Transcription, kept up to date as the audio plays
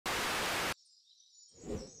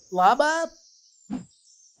Llama?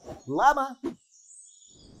 Llama?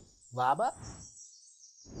 Llama?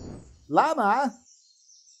 Llama?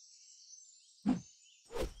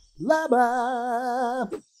 Llama?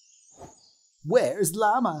 Where's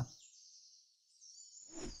Llama?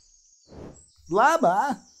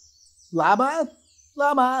 Llama? Llama?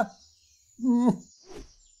 Llama?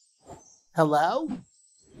 Hello?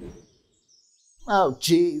 Oh,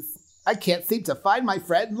 geez. I can't seem to find my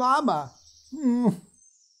friend Llama.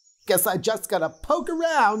 Guess I just gotta poke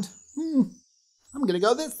around. I'm gonna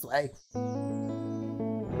go this way.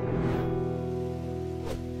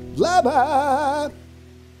 Llama!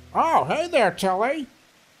 Oh, hey there, Tilly.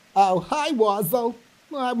 Oh, hi, Wazzle.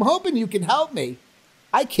 I'm hoping you can help me.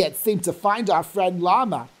 I can't seem to find our friend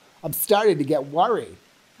Llama. I'm starting to get worried.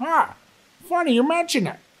 Funny you mention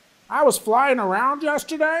it. I was flying around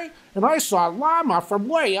yesterday, and I saw Llama from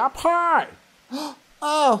way up high.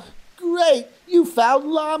 Oh, great! You found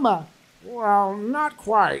Llama. Well, not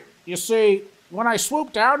quite. You see, when I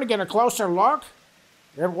swooped down to get a closer look,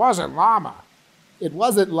 it wasn't Llama. It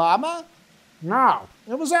wasn't Llama? No,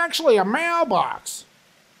 it was actually a mailbox.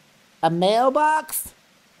 A mailbox?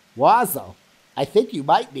 Wazzle, I think you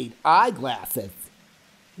might need eyeglasses.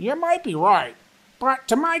 You might be right, but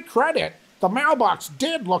to my credit, the mailbox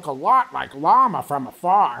did look a lot like Llama from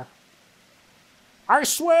afar. I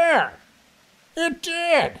swear, it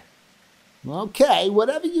did. Okay,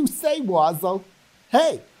 whatever you say, Wazzle.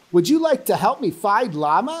 Hey, would you like to help me find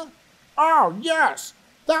Llama? Oh, yes,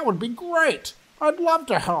 that would be great. I'd love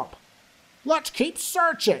to help. Let's keep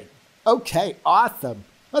searching. Okay, awesome.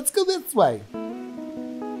 Let's go this way.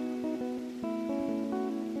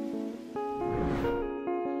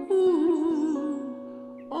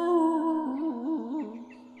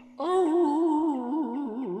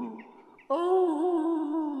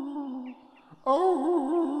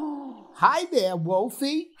 Hi there,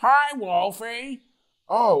 Wolfie. Hi, Wolfie.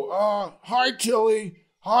 Hi, Tilly.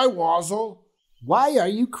 Hi, Wazzle. Why are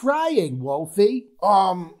you crying, Wolfie?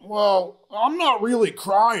 Well, I'm not really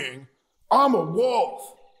crying. I'm a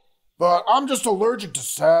wolf. But I'm just allergic to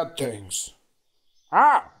sad things.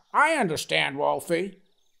 Ah, I understand, Wolfie.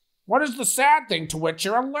 What is the sad thing to which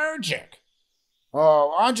you're allergic?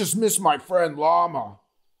 Oh, I just miss my friend Llama.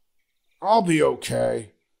 I'll be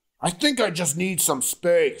okay. I think I just need some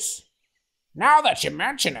space. Now that you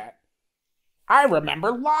mention it, I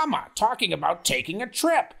remember Llama talking about taking a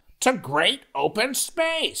trip to great open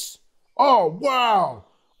space. Oh, wow!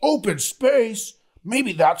 Open space?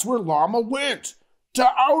 Maybe that's where Llama went. To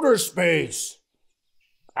outer space.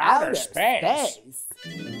 Outer space?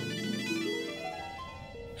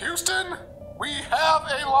 Houston, we have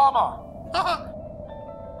a llama.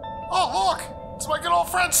 Oh, look! It's my good old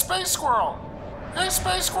friend Space Squirrel. Hey,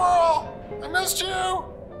 Space Squirrel! I missed you!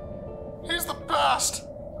 He's the best.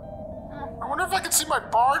 I wonder if I can see my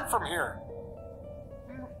barn from here.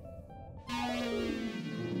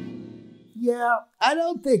 Yeah, I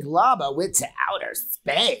don't think Llama went to outer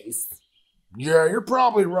space. Yeah, you're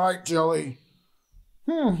probably right, Tilly.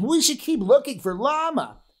 We should keep looking for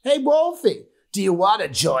Llama. Hey, Wolfie, do you want to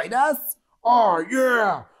join us? Oh,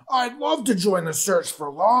 yeah. I'd love to join the search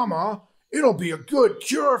for Llama. It'll be a good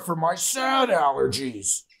cure for my sad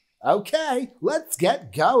allergies. Okay, let's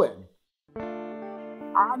get going.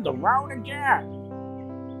 On the road again.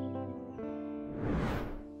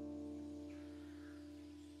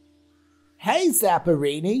 Hey,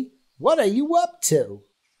 Zapparini, what are you up to?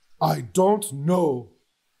 I don't know.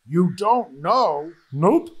 You don't know?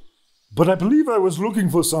 Nope, but I believe I was looking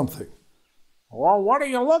for something. Well, what are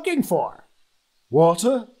you looking for?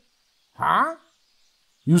 Water? Huh?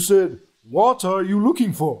 You said, what are you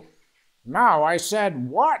looking for? No, I said,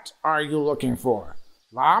 what are you looking for?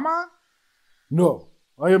 Llama? No,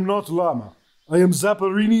 I am not Llama. I am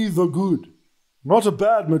Zapparini the Good. Not a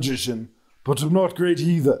bad magician, but not great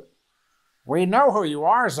either. We know who you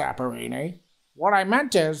are, Zapparini. What I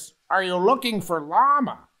meant is, are you looking for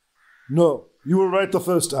Llama? No, you were right the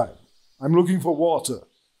first time. I'm looking for water.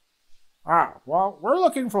 Ah, well, we're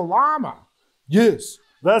looking for Llama. Yes,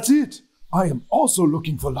 that's it. I am also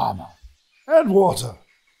looking for Llama. And water.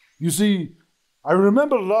 You see, I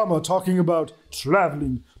remember Llama talking about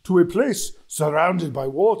traveling to a place surrounded by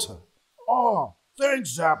water. Oh,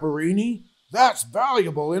 thanks, Zapparini. That's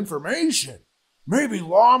valuable information. Maybe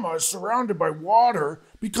Llama is surrounded by water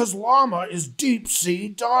because Llama is deep-sea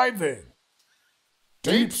diving.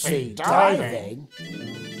 Deep-sea diving?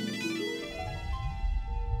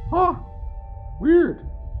 Huh. Weird.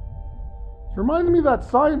 It's reminding me of that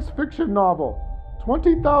science fiction novel,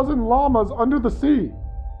 20,000 Llamas Under the Sea.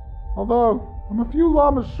 Although, I'm a few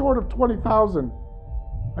llamas short of 20,000.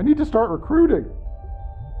 I need to start recruiting.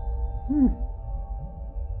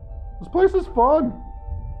 This place is fun.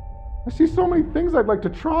 I see so many things I'd like to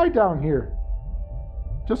try down here.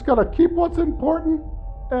 Just gotta keep what's important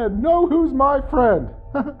and know who's my friend.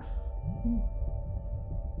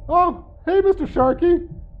 Oh, hey, Mr. Sharky.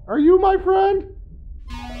 Are you my friend?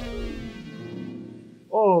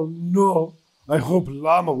 Oh no, I hope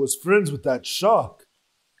Llama was friends with that shark.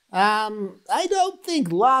 I don't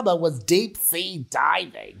think Llama was deep sea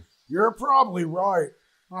diving. You're probably right.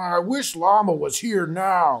 I wish Llama was here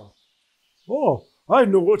now. Oh, I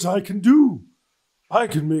know what I can do. I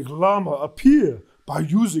can make Llama appear by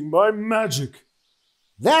using my magic.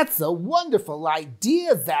 That's a wonderful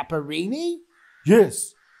idea, Zapparini.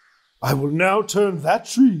 Yes, I will now turn that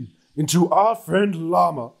tree into our friend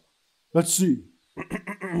Llama. Let's see.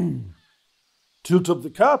 Tilt up the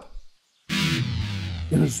cap.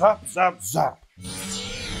 In a zap, zap, zap.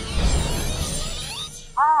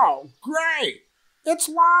 Oh, great! It's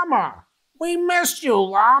Llama! We missed you,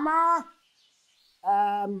 Llama!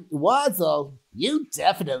 Wazzle, you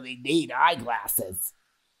definitely need eyeglasses.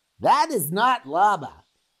 That is not Llama.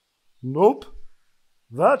 Nope.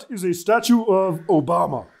 That is a statue of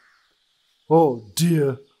Obama. Oh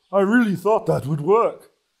dear, I really thought that would work.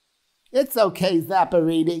 It's okay,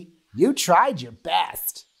 Zapparini. You tried your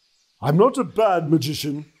best. I'm not a bad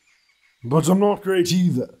magician, but I'm not great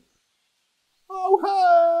either. Oh,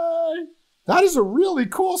 hey! That is a really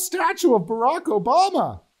cool statue of Barack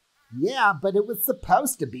Obama. Yeah, but it was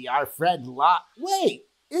supposed to be our friend Wait,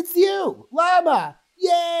 it's you, Llama!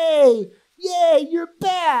 Yay! Yay, you're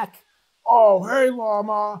back! Oh, hey,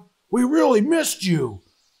 Llama. We really missed you.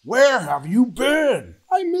 Where have you been?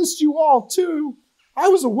 I missed you all, too. I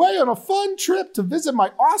was away on a fun trip to visit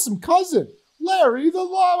my awesome cousin, Larry the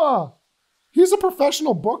Llama. He's a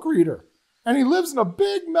professional book reader, and he lives in a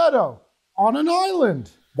big meadow on an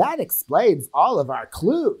island. That explains all of our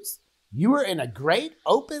clues. You were in a great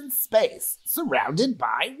open space surrounded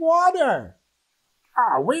by water.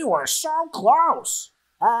 Oh, we were so close.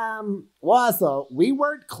 Wazzle, we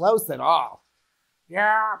weren't close at all.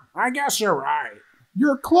 Yeah, I guess you're right.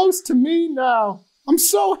 You're close to me now. I'm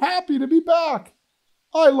so happy to be back.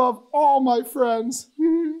 I love all my friends.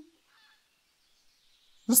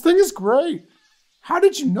 This thing is great. How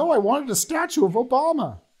did you know I wanted a statue of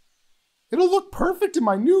Obama? It'll look perfect in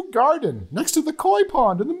my new garden next to the koi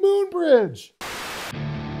pond and the moon bridge.